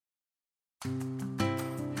Welcome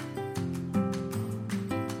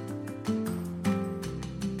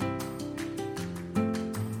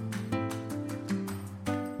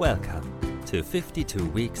to 52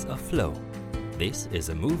 Weeks of Flow. This is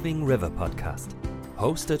a moving river podcast,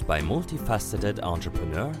 hosted by multifaceted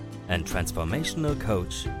entrepreneur and transformational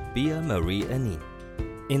coach Bea Marie Anin.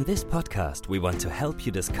 In this podcast, we want to help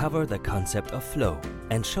you discover the concept of flow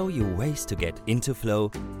and show you ways to get into flow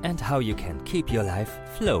and how you can keep your life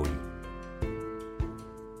flowy.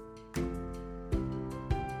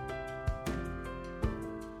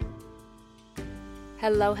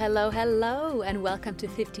 Hello, and welcome to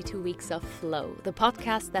 52 Weeks of Flow, the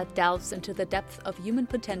podcast that delves into the depth of human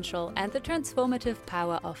potential and the transformative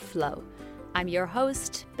power of flow. I'm your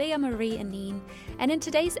host, Bea Marie Anin, and in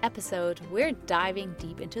today's episode, we're diving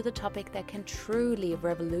deep into the topic that can truly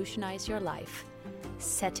revolutionize your life,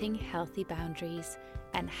 setting healthy boundaries,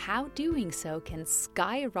 and how doing so can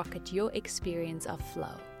skyrocket your experience of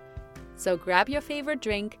flow. So grab your favorite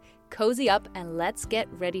drink, cozy up, and let's get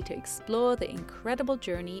ready to explore the incredible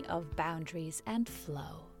journey of boundaries and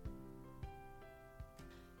flow.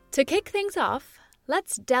 To kick things off,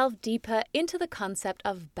 let's delve deeper into the concept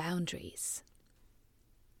of boundaries.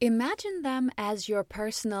 Imagine them as your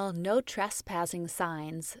personal no trespassing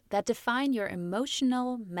signs that define your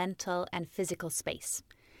emotional, mental, and physical space.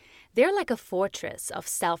 They're like a fortress of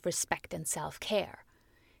self-respect and self-care.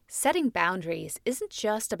 Setting boundaries isn't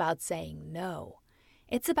just about saying no.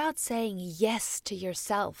 It's about saying yes to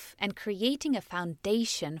yourself and creating a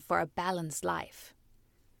foundation for a balanced life.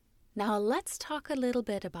 Now let's talk a little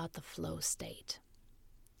bit about the flow state.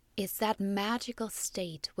 It's that magical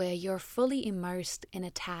state where you're fully immersed in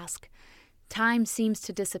a task, time seems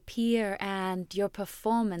to disappear, and your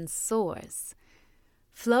performance soars.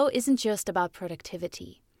 Flow isn't just about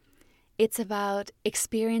productivity. It's about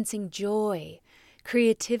experiencing joy,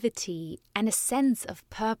 creativity, and a sense of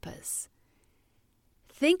purpose.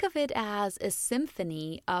 Think of it as a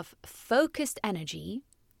symphony of focused energy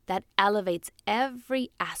that elevates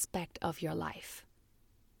every aspect of your life.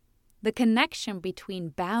 The connection between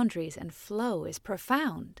boundaries and flow is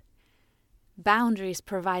profound. Boundaries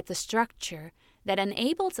provide the structure that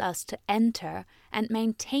enables us to enter and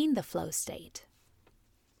maintain the flow state.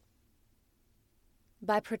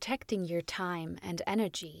 By protecting your time and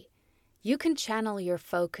energy, you can channel your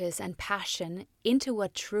focus and passion into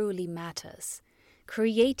what truly matters,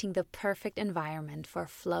 creating the perfect environment for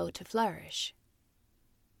flow to flourish.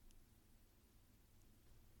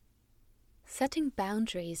 Setting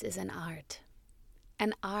boundaries is an art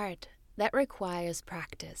that requires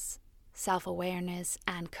practice, self-awareness,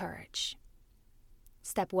 and courage.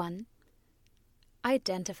 Step 1.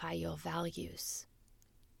 Identify your values.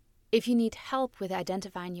 If you need help with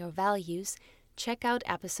identifying your values, check out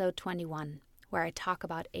episode 21, where I talk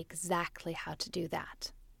about exactly how to do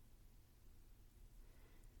that.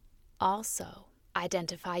 Also,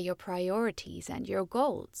 identify your priorities and your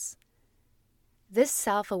goals. This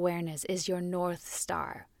self-awareness is your North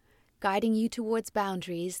Star, guiding you towards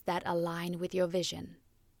boundaries that align with your vision.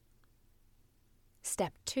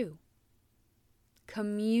 Step 2.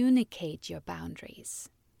 Communicate your boundaries.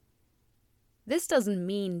 This doesn't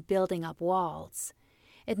mean building up walls.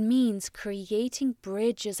 It means creating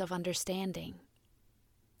bridges of understanding.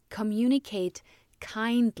 Communicate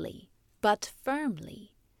kindly but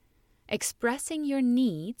firmly, expressing your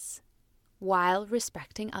needs while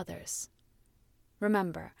respecting others.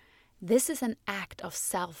 Remember, this is an act of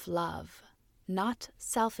self-love, not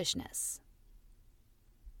selfishness.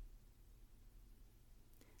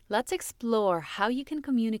 Let's explore how you can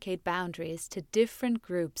communicate boundaries to different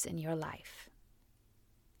groups in your life.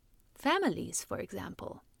 Families, for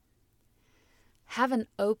example. Have an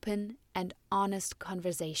open and honest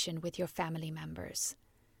conversation with your family members.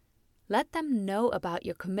 Let them know about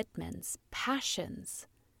your commitments, passions,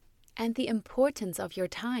 and the importance of your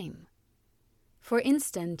time. For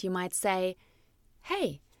instance, you might say,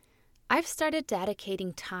 "Hey, I've started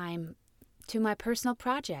dedicating time to my personal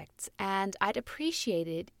projects, and I'd appreciate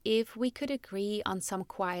it if we could agree on some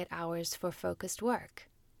quiet hours for focused work."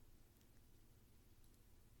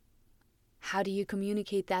 How do you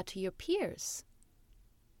communicate that to your peers?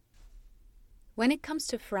 When it comes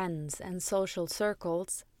to friends and social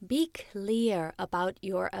circles, be clear about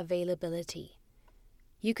your availability.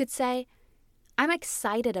 You could say, "I'm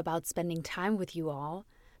excited about spending time with you all,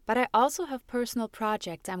 but I also have personal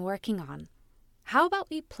projects I'm working on. How about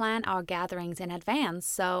we plan our gatherings in advance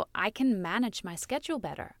so I can manage my schedule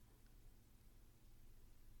better?"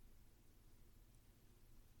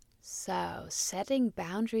 So, setting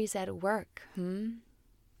boundaries at work,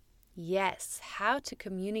 Yes, how to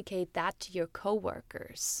communicate that to your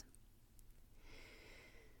coworkers.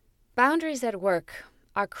 Boundaries at work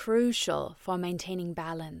are crucial for maintaining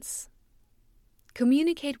balance.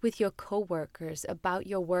 Communicate with your coworkers about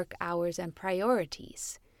your work hours and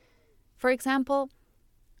priorities. For example,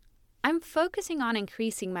 I'm focusing on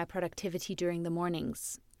increasing my productivity during the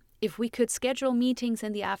mornings. If we could schedule meetings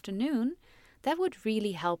in the afternoon, that would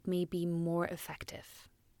really help me be more effective.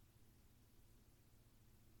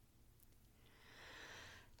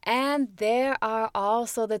 And there are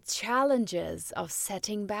also the challenges of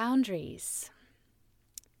setting boundaries.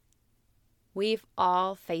 We've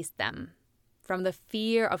all faced them, from the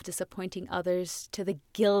fear of disappointing others to the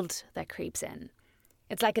guilt that creeps in.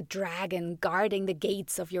 It's like a dragon guarding the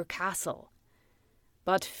gates of your castle.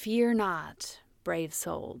 But fear not, brave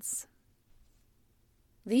souls.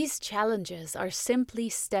 These challenges are simply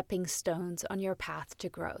stepping stones on your path to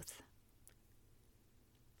growth.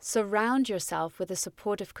 Surround yourself with a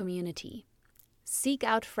supportive community. Seek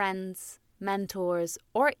out friends, mentors,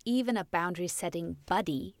 or even a boundary-setting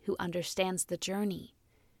buddy who understands the journey.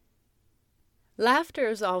 Laughter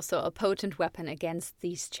is also a potent weapon against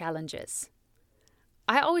these challenges.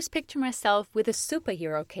 I always picture myself with a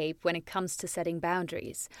superhero cape when it comes to setting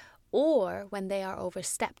boundaries, or when they are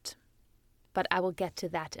overstepped. But I will get to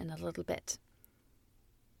that in a little bit.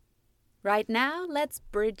 Right now, let's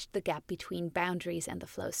bridge the gap between boundaries and the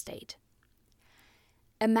flow state.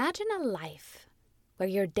 Imagine a life where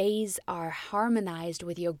your days are harmonized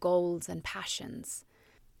with your goals and passions.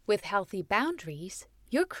 With healthy boundaries,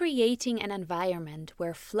 you're creating an environment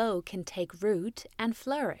where flow can take root and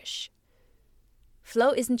flourish.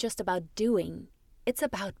 Flow isn't just about doing, it's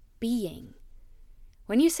about being.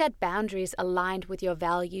 When you set boundaries aligned with your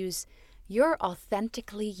values, you're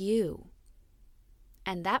authentically you.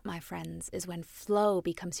 And that, my friends, is when flow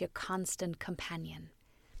becomes your constant companion.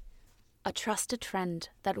 A trusted friend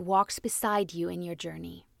that walks beside you in your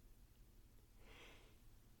journey.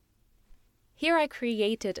 Here I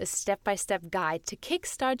created a step-by-step guide to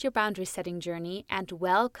kickstart your boundary setting journey and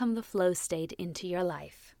welcome the flow state into your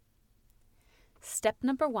life. Step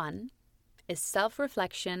number 1 is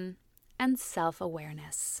self-reflection and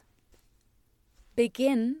self-awareness.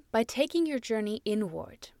 Begin by taking your journey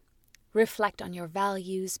inward. Reflect on your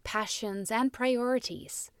values, passions, and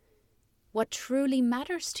priorities. What truly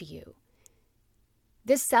matters to you?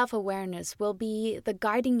 This self-awareness will be the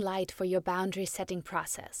guiding light for your boundary-setting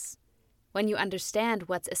process. When you understand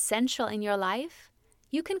what's essential in your life,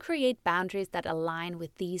 you can create boundaries that align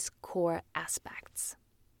with these core aspects.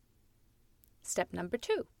 Step number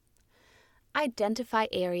 2. Identify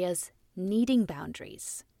areas needing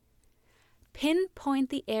boundaries. Pinpoint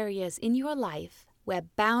the areas in your life where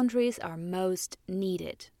boundaries are most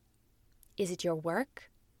needed. Is it your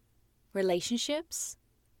work, relationships,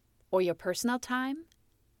 or your personal time?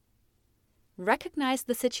 Recognize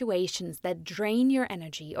the situations that drain your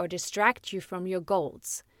energy or distract you from your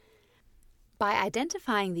goals. By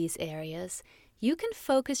identifying these areas, you can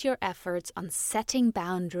focus your efforts on setting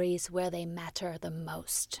boundaries where they matter the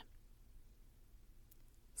most.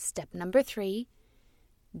 Step number 3,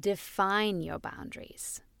 define your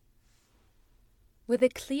boundaries. With a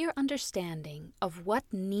clear understanding of what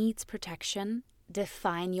needs protection,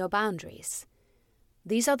 define your boundaries.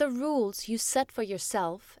 These are the rules you set for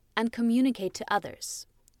yourself and communicate to others.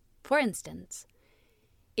 For instance,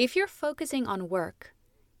 if you're focusing on work,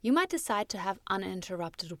 you might decide to have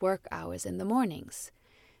uninterrupted work hours in the mornings.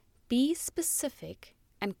 Be specific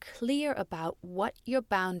and clear about what your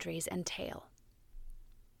boundaries entail.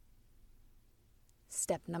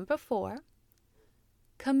 Step number 4.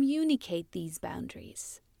 Communicate these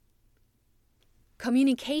boundaries.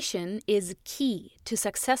 Communication is key to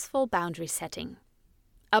successful boundary setting.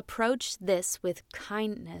 Approach this with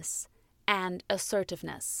kindness and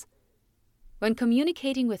assertiveness. When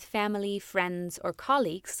communicating with family, friends, or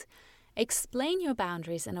colleagues, explain your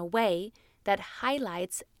boundaries in a way that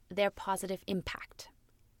highlights their positive impact.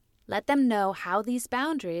 Let them know how these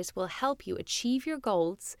boundaries will help you achieve your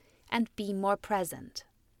goals and be more present.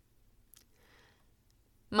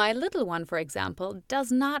 My little one, for example,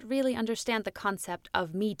 does not really understand the concept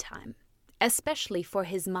of me time, especially for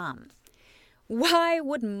his mom. Why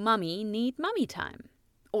would mommy need mommy time?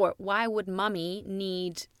 Or why would mommy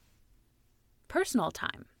need personal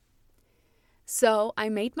time? So I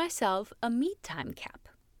made myself a me time cap.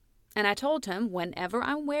 And I told him whenever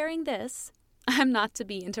I'm wearing this, I'm not to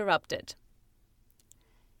be interrupted.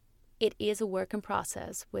 It is a work in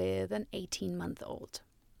process with an 18-month-old.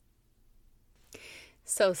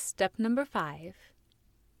 So step number 5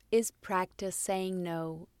 is practice saying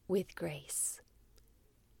no with grace.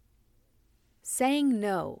 Saying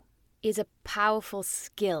no is a powerful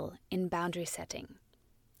skill in boundary setting.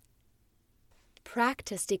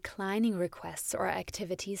 Practice declining requests or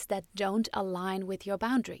activities that don't align with your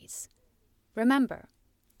boundaries. Remember,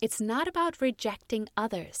 it's not about rejecting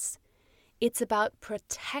others. It's about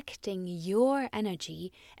protecting your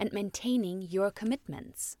energy and maintaining your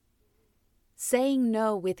commitments. Saying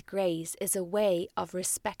no with grace is a way of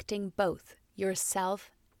respecting both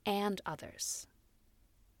yourself and others.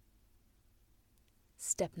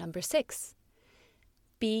 Step number 6.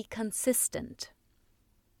 Be consistent.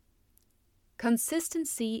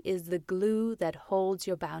 Consistency is the glue that holds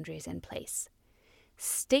your boundaries in place.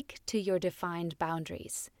 Stick to your defined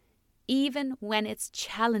boundaries, even when it's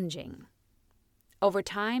challenging. Over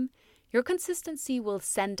time, your consistency will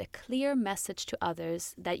send a clear message to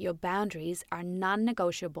others that your boundaries are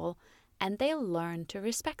non-negotiable and they'll learn to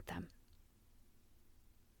respect them.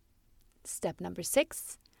 Step number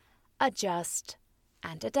 6. Adjust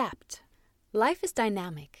and adapt. Life is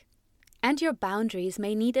dynamic, and your boundaries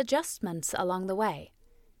may need adjustments along the way.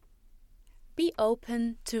 Be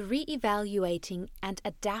open to re-evaluating and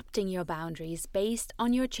adapting your boundaries based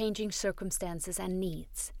on your changing circumstances and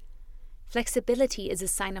needs. Flexibility is a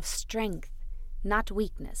sign of strength, not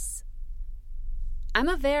weakness. I'm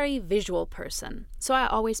a very visual person, so I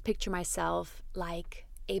always picture myself like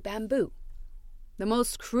a bamboo. The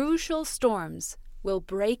most crucial storms will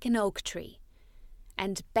break an oak tree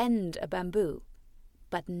and bend a bamboo,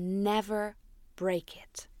 but never break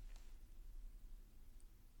it.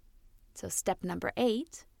 So step number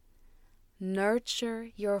 8, nurture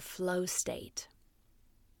your flow state.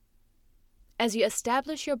 As you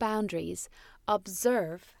establish your boundaries,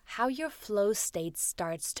 observe how your flow state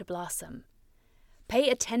starts to blossom. Pay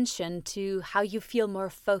attention to how you feel more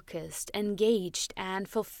focused, engaged, and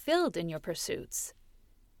fulfilled in your pursuits.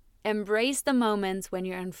 Embrace the moments when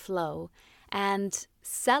you're in flow and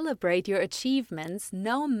celebrate your achievements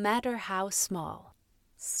no matter how small.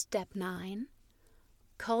 Step 9.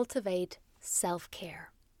 Cultivate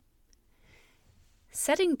self-care.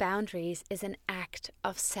 Setting boundaries is an act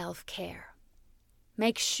of self-care.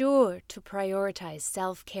 Make sure to prioritize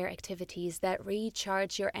self-care activities that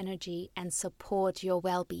recharge your energy and support your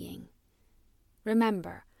well-being.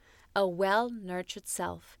 Remember, a well-nurtured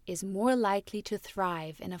self is more likely to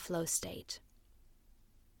thrive in a flow state.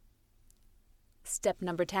 Step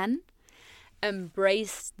number 10,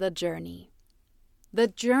 embrace the journey. The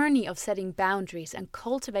journey of setting boundaries and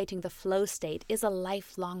cultivating the flow state is a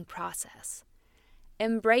lifelong process.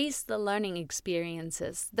 Embrace the learning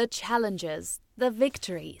experiences, the challenges, the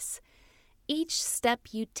victories. Each step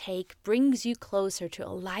you take brings you closer to a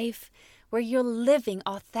life where you're living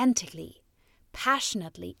authentically,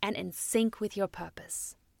 passionately, and in sync with your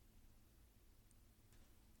purpose.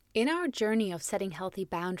 In our journey of setting healthy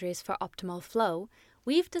boundaries for optimal flow,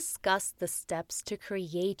 we've discussed the steps to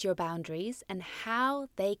create your boundaries and how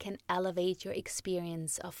they can elevate your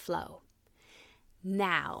experience of flow.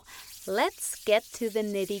 Now, let's get to the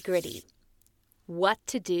nitty-gritty. What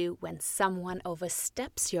to do when someone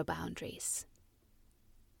oversteps your boundaries.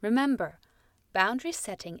 Remember, boundary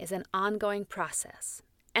setting is an ongoing process,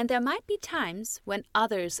 and there might be times when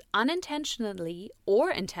others unintentionally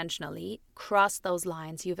or intentionally cross those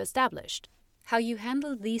lines you've established. How you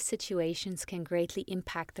handle these situations can greatly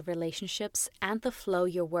impact the relationships and the flow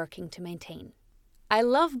you're working to maintain. I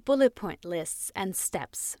love bullet point lists and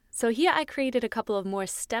steps, so here I created a couple of more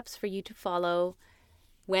steps for you to follow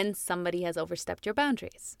when somebody has overstepped your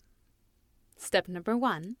boundaries. Step number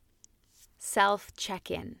 1,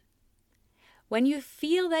 self-check-in. When you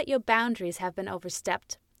feel that your boundaries have been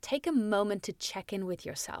overstepped, take a moment to check in with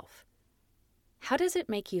yourself. How does it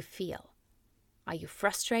make you feel? Are you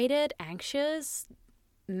frustrated, anxious,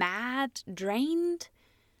 mad, drained?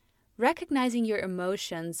 Recognizing your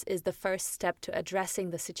emotions is the first step to addressing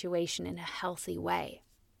the situation in a healthy way.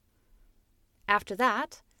 After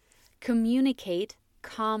that, communicate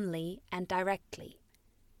calmly and directly.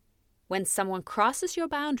 When someone crosses your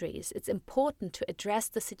boundaries, it's important to address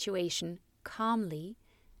the situation calmly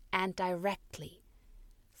and directly.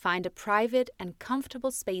 Find a private and comfortable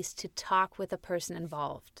space to talk with the person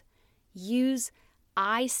involved. Use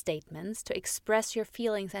I statements to express your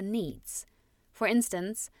feelings and needs. For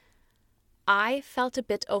instance, I felt a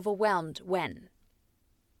bit overwhelmed when.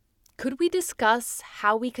 Could we discuss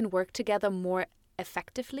how we can work together more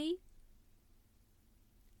effectively?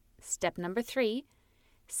 Step number 3,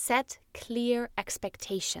 set clear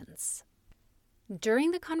expectations.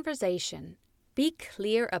 During the conversation, be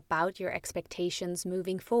clear about your expectations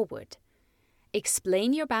moving forward.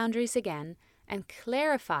 Explain your boundaries again and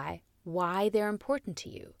clarify why they're important to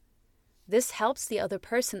you. This helps the other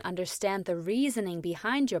person understand the reasoning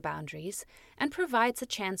behind your boundaries and provides a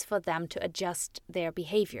chance for them to adjust their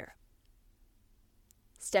behavior.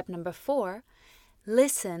 Step number 4,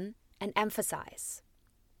 listen and emphasize.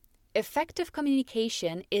 Effective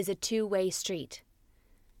communication is a two-way street.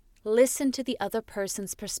 Listen to the other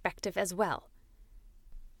person's perspective as well.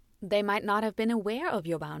 They might not have been aware of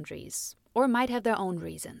your boundaries or might have their own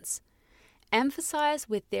reasons. Emphasize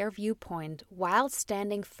with their viewpoint while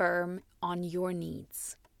standing firm on your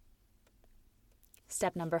needs.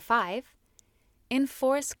 Step number 5,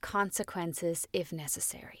 enforce consequences if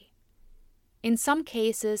necessary. In some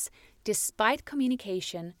cases, despite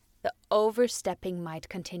communication, the overstepping might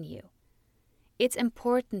continue. It's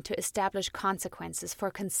important to establish consequences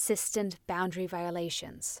for consistent boundary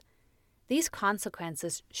violations. These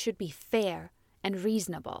consequences should be fair and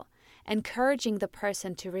reasonable, encouraging the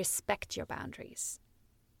person to respect your boundaries.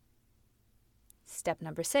 Step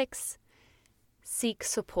number 6, seek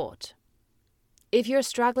support. If you're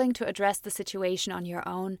struggling to address the situation on your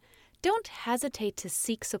own, don't hesitate to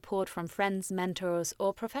seek support from friends, mentors,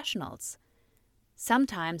 or professionals.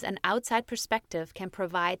 Sometimes an outside perspective can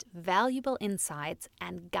provide valuable insights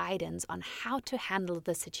and guidance on how to handle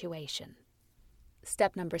the situation.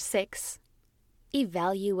 Step number 6,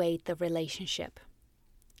 evaluate the relationship.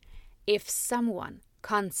 If someone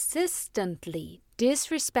consistently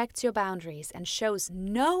disrespects your boundaries and shows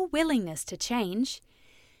no willingness to change,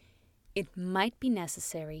 it might be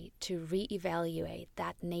necessary to reevaluate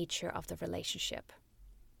that nature of the relationship.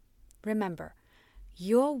 Remember,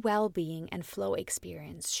 your well-being and flow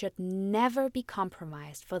experience should never be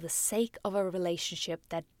compromised for the sake of a relationship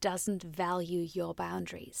that doesn't value your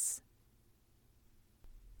boundaries.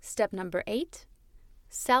 Step number 8,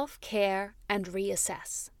 self-care and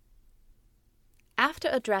reassess. After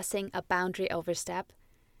addressing a boundary overstep,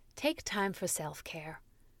 take time for self-care.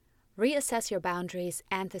 Reassess your boundaries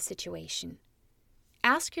and the situation.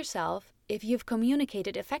 Ask yourself if you've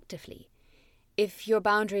communicated effectively, if your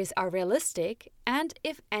boundaries are realistic, and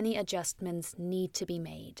if any adjustments need to be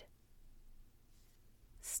made.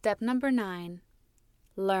 Step number 9,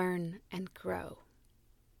 learn and grow.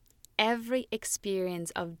 Every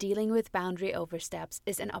experience of dealing with boundary oversteps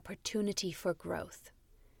is an opportunity for growth.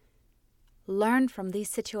 Learn from these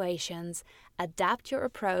situations, adapt your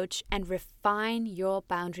approach, and refine your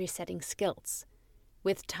boundary setting skills.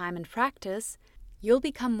 With time and practice, you'll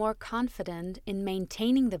become more confident in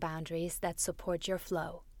maintaining the boundaries that support your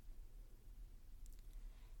flow.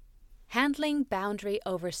 Handling boundary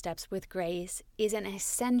oversteps with grace is an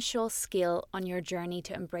essential skill on your journey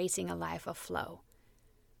to embracing a life of flow.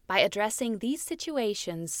 By addressing these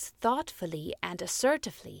situations thoughtfully and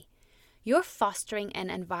assertively, you're fostering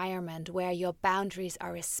an environment where your boundaries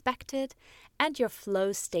are respected and your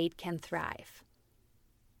flow state can thrive.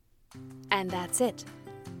 And that's it.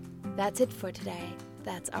 That's it for today.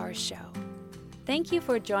 That's our show. Thank you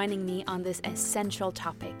for joining me on this essential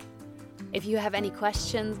topic. If you have any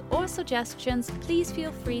questions or suggestions, please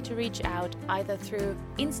feel free to reach out either through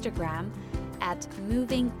Instagram at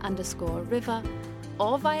moving_river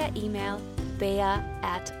or via email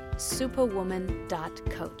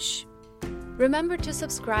bea@superwoman.coach. Remember to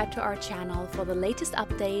subscribe to our channel for the latest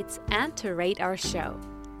updates and to rate our show.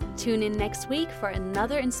 Tune in next week for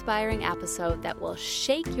another inspiring episode that will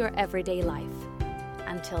shake your everyday life.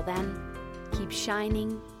 Until then, keep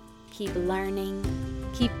shining, keep learning,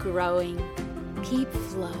 keep growing, keep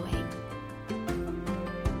flowing.